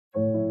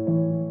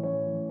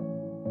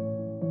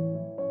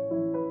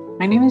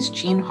My name is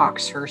Jean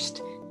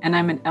Hawxhurst, and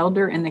I'm an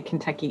elder in the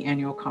Kentucky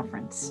Annual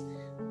Conference.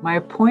 My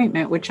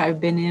appointment, which I've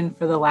been in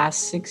for the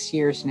last 6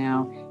 years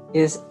now,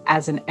 is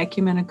as an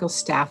Ecumenical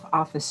Staff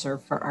Officer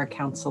for our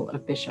Council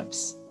of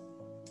Bishops.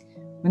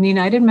 When the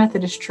United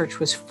Methodist Church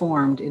was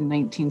formed in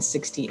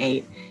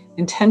 1968,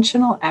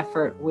 intentional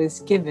effort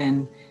was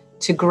given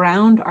to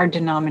ground our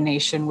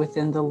denomination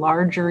within the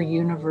larger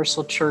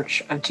universal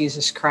Church of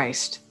Jesus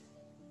Christ.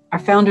 Our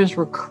founders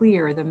were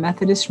clear the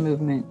Methodist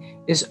movement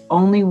is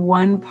only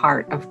one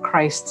part of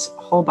Christ's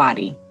whole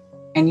body,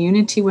 and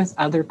unity with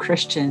other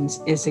Christians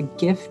is a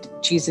gift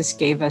Jesus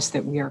gave us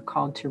that we are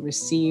called to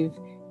receive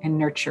and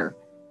nurture.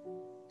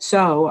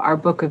 So our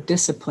book of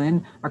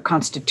discipline, our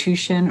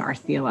constitution, our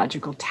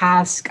theological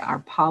task, our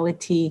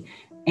polity,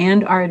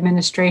 and our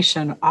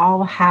administration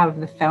all have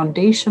the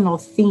foundational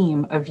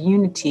theme of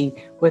unity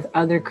with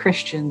other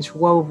Christians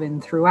woven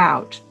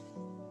throughout.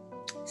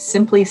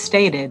 Simply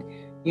stated,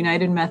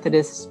 United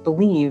Methodists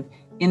believe,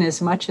 in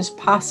as much as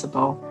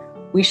possible,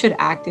 we should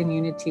act in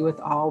unity with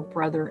all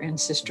brother and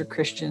sister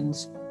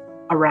Christians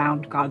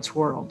around God's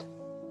world.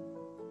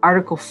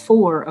 Article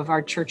 4 of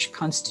our church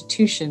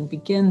constitution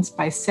begins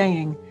by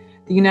saying,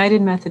 the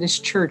United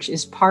Methodist Church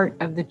is part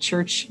of the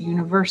Church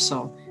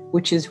Universal,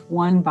 which is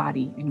one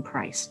body in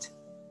Christ.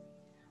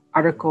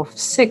 Article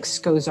 6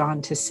 goes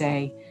on to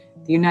say,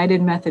 the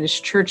United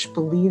Methodist Church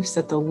believes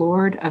that the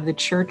Lord of the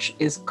Church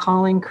is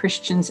calling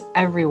Christians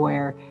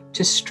everywhere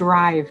to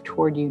strive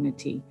toward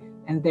unity,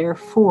 and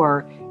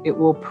therefore it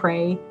will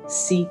pray,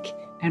 seek,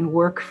 and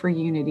work for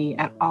unity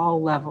at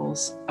all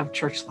levels of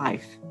church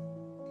life.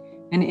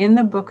 And in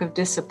the book of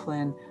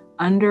discipline,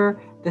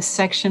 under the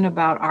section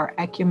about our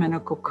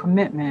ecumenical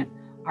commitment,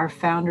 our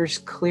founders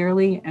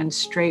clearly and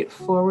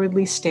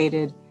straightforwardly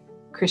stated,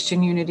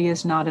 Christian unity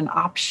is not an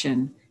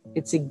option,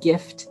 it's a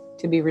gift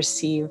to be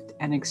received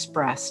and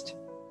expressed.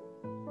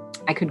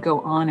 I could go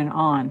on and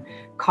on.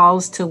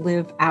 Calls to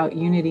live out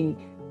unity,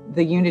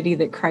 the unity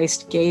that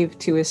Christ gave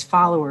to his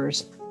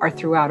followers, are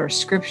throughout our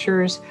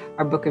scriptures,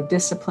 our book of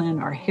discipline,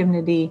 our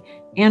hymnody,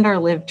 and our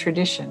lived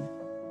tradition.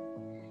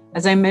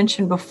 As I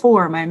mentioned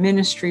before, my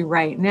ministry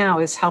right now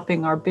is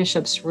helping our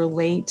bishops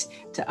relate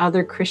to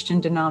other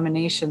Christian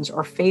denominations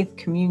or faith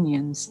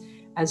communions,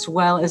 as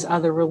well as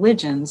other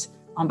religions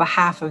on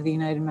behalf of the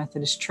United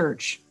Methodist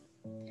Church.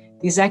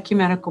 These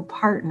ecumenical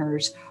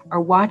partners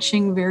are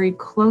watching very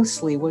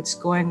closely what's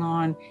going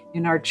on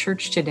in our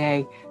church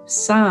today,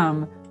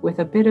 some with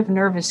a bit of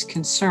nervous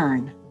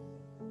concern.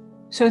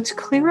 So it's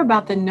clear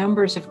about the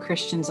numbers of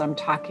Christians I'm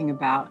talking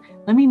about.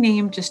 Let me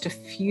name just a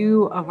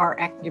few of our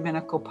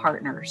ecumenical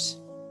partners.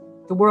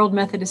 The World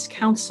Methodist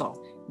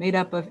Council, made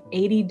up of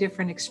 80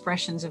 different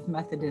expressions of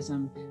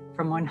Methodism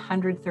from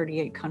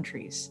 138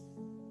 countries.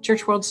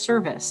 Church World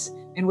Service,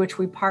 in which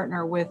we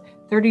partner with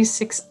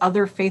 36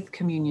 other faith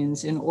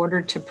communions in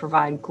order to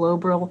provide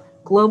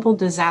global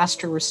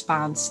disaster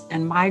response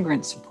and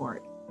migrant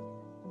support.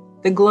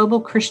 The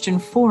Global Christian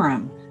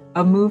Forum,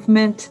 a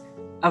movement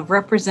of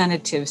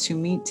representatives who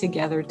meet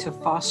together to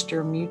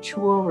foster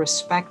mutual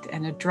respect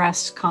and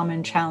address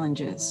common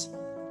challenges.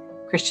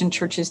 Christian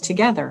Churches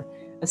Together,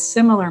 a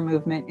similar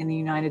movement in the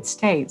United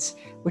States,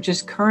 which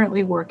is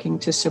currently working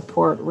to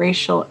support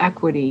racial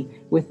equity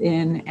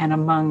within and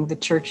among the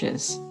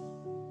churches.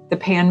 The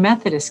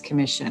Pan-Methodist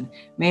Commission,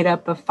 made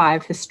up of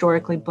 5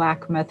 historically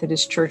Black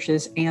Methodist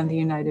churches and the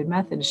United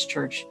Methodist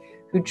Church,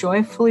 who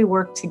joyfully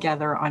work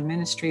together on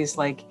ministries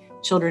like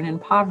Children in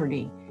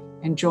Poverty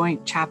and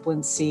Joint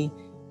Chaplaincy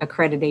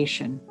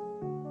Accreditation.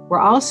 We're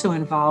also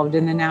involved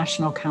in the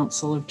National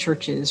Council of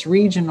Churches,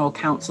 regional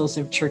councils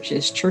of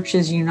churches,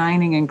 churches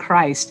uniting in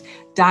Christ,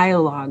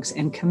 dialogues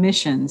and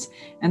commissions,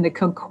 and the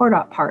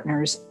Concordat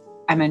partners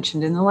I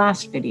mentioned in the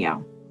last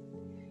video.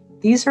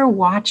 These are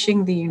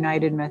watching the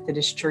United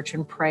Methodist Church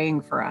and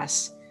praying for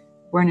us.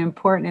 We're an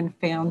important and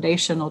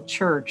foundational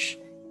church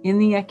in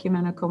the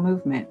ecumenical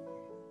movement,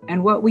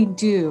 and what we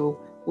do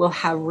will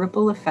have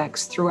ripple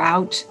effects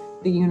throughout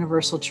the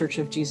universal Church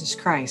of Jesus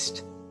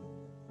Christ.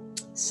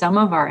 Some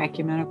of our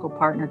ecumenical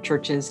partner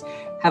churches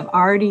have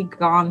already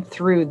gone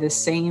through the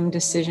same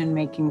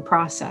decision-making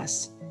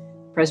process.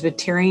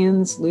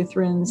 Presbyterians,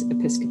 Lutherans,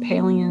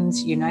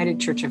 Episcopalians, United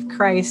Church of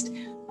Christ,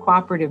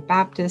 Cooperative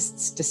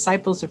Baptists,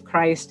 Disciples of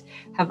Christ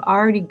have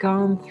already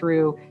gone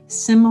through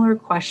similar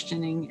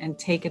questioning and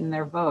taken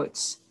their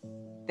votes.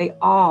 They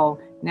all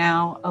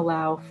now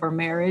allow for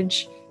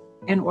marriage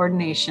and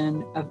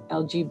ordination of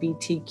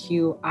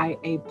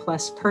LGBTQIA+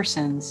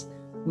 persons,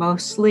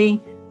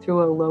 mostly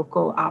through a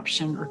local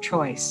option or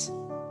choice.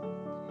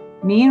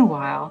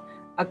 Meanwhile,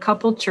 a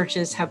couple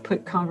churches have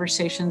put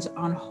conversations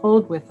on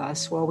hold with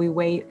us while we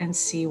wait and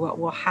see what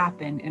will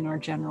happen in our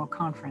general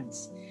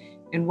conference.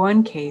 In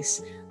one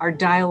case, our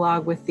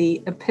dialogue with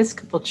the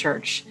Episcopal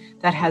Church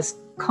that has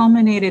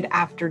culminated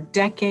after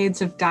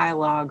decades of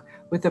dialogue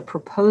with a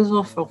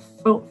proposal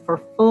for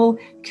full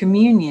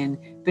communion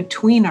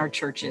between our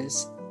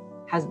churches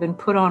has been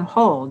put on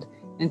hold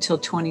until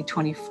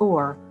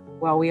 2024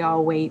 while we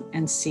all wait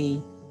and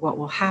see what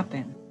will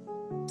happen.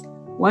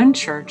 One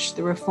church,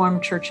 the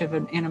Reformed Church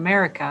in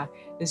America,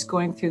 is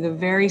going through the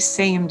very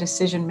same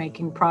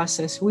decision-making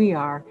process we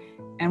are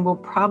and will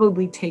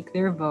probably take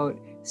their vote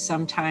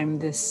sometime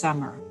this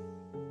summer.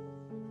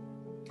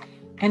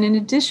 And in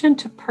addition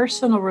to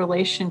personal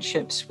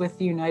relationships with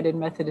the United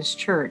Methodist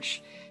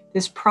Church,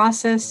 this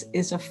process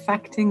is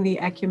affecting the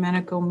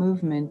ecumenical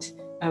movement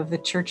of the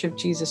Church of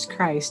Jesus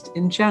Christ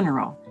in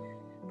general.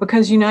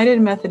 Because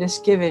United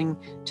Methodist giving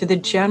to the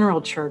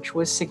general church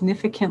was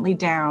significantly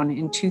down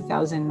in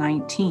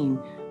 2019,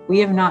 we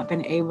have not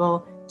been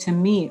able to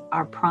meet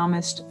our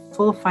promised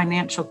full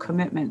financial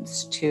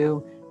commitments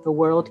to the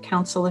World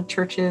Council of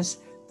Churches,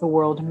 the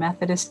World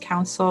Methodist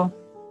Council,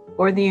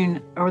 or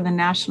the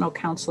National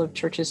Council of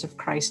Churches of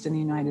Christ in the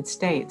United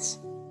States.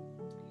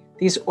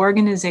 These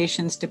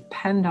organizations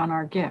depend on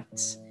our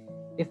gifts.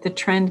 If the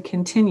trend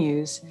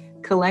continues,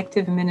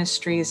 collective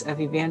ministries of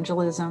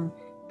evangelism,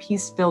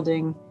 peace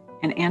building,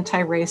 and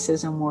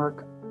anti-racism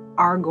work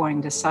are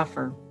going to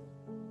suffer.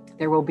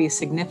 There will be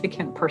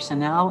significant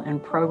personnel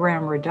and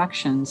program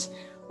reductions,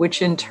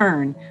 which in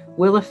turn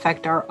will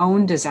affect our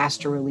own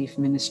disaster relief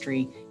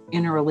ministry,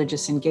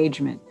 interreligious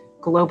engagement,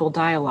 global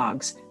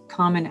dialogues,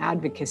 common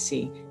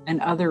advocacy, and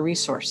other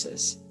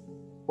resources.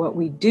 What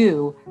we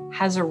do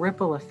has a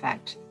ripple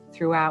effect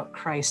throughout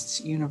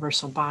Christ's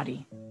universal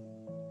body.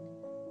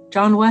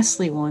 John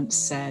Wesley once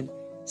said,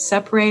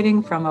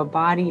 "Separating from a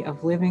body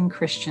of living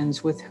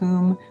Christians with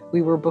whom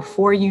we were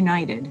before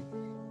united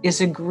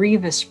is a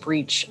grievous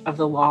breach of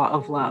the law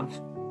of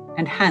love,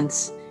 and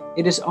hence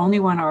it is only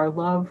when our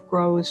love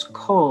grows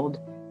cold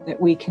that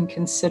we can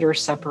consider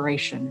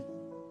separation.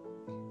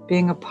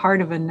 Being a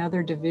part of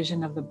another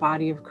division of the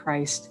body of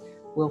Christ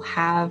will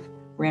have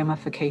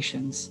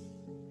ramifications."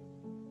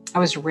 I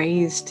was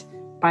raised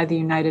by the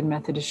United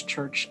Methodist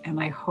Church, and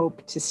I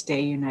hope to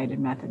stay United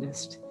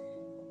Methodist.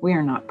 We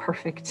are not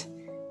perfect,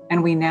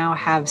 and we now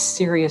have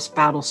serious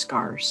battle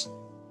scars.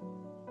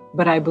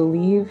 But I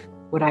believe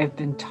what I've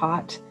been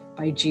taught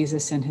by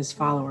Jesus and his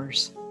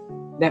followers,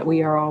 that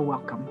we are all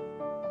welcome.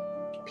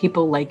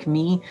 People like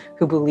me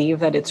who believe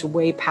that it's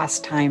way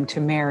past time to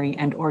marry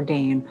and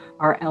ordain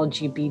our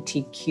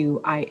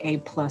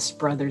LGBTQIA+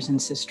 brothers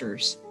and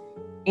sisters,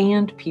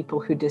 and people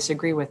who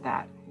disagree with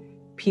that.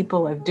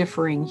 People of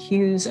differing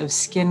hues of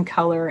skin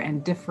color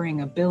and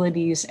differing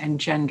abilities and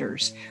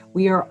genders.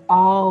 We are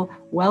all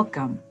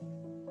welcome.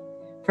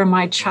 From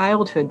my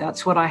childhood,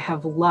 that's what I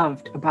have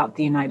loved about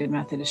the United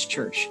Methodist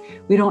Church.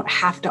 We don't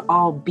have to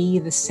all be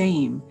the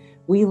same.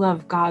 We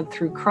love God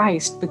through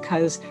Christ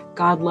because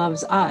God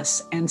loves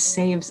us and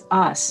saves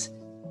us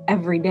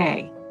every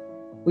day.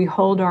 We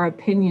hold our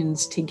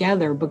opinions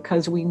together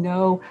because we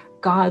know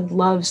God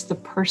loves the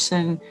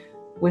person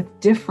with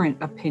different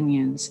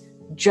opinions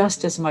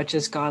just as much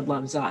as God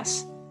loves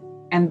us.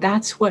 And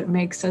that's what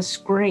makes us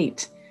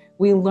great.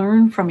 We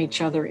learn from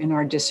each other in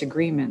our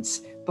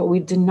disagreements, but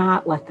we do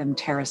not let them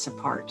tear us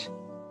apart.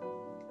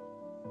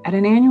 At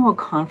an annual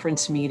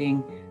conference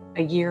meeting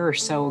a year or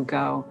so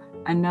ago,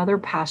 another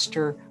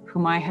pastor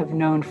whom I have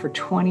known for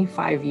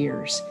 25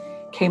 years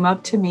came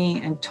up to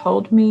me and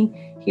told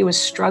me he was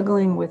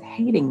struggling with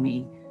hating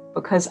me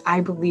because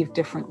I believe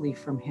differently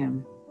from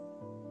him.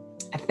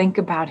 I think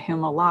about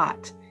him a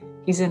lot.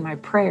 He's in my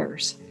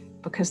prayers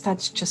because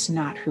that's just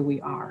not who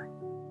we are.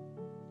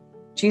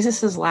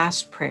 Jesus'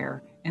 last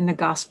prayer in the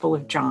Gospel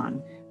of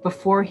John,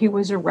 before he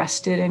was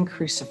arrested and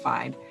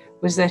crucified,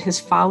 was that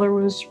his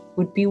followers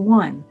would be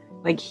one,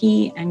 like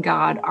he and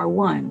God are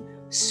one,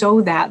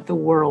 so that the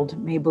world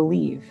may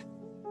believe.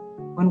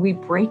 When we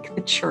break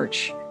the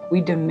church, we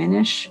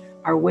diminish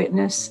our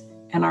witness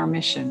and our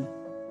mission.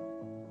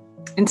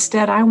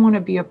 Instead, I want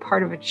to be a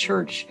part of a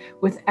church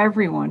with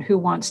everyone who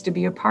wants to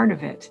be a part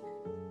of it.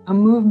 A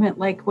movement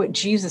like what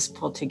Jesus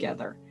pulled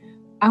together.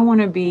 I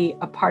want to be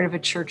a part of a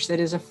church that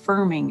is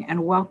affirming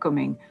and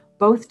welcoming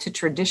both to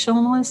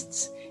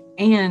traditionalists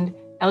and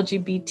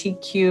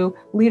LGBTQ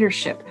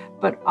leadership,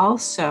 but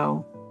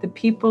also the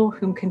people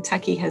whom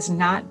Kentucky has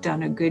not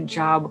done a good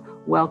job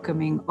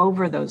welcoming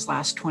over those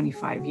last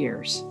 25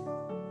 years.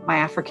 My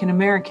African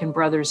American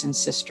brothers and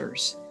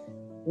sisters,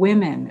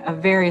 women of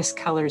various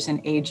colors and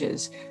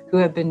ages who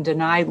have been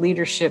denied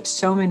leadership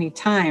so many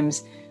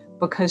times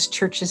because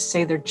churches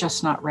say they're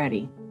just not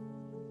ready.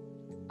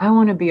 I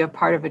want to be a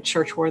part of a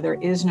church where there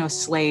is no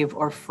slave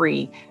or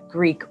free,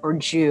 Greek or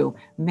Jew,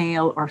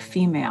 male or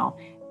female.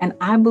 And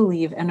I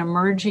believe an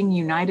emerging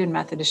United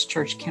Methodist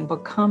Church can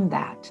become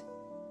that.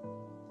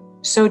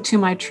 So to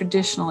my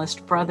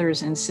traditionalist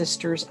brothers and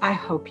sisters, I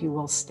hope you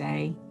will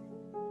stay.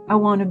 I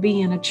want to be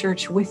in a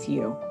church with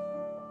you.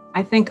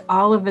 I think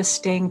all of us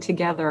staying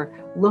together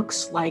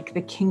looks like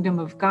the kingdom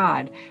of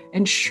God.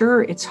 And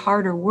sure, it's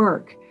harder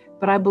work,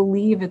 but I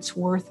believe it's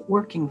worth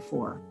working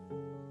for.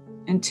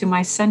 And to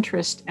my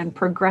centrist and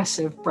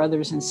progressive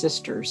brothers and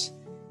sisters,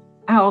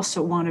 I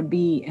also want to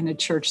be in a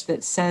church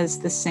that says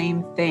the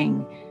same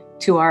thing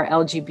to our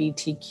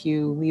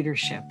LGBTQ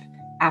leadership,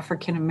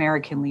 African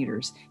American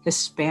leaders,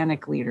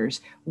 Hispanic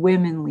leaders,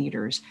 women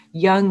leaders,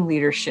 young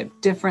leadership,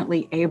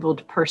 differently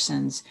abled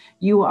persons.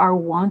 You are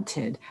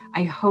wanted.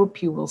 I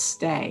hope you will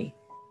stay.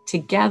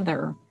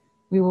 Together,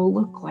 we will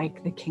look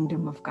like the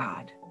kingdom of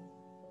God.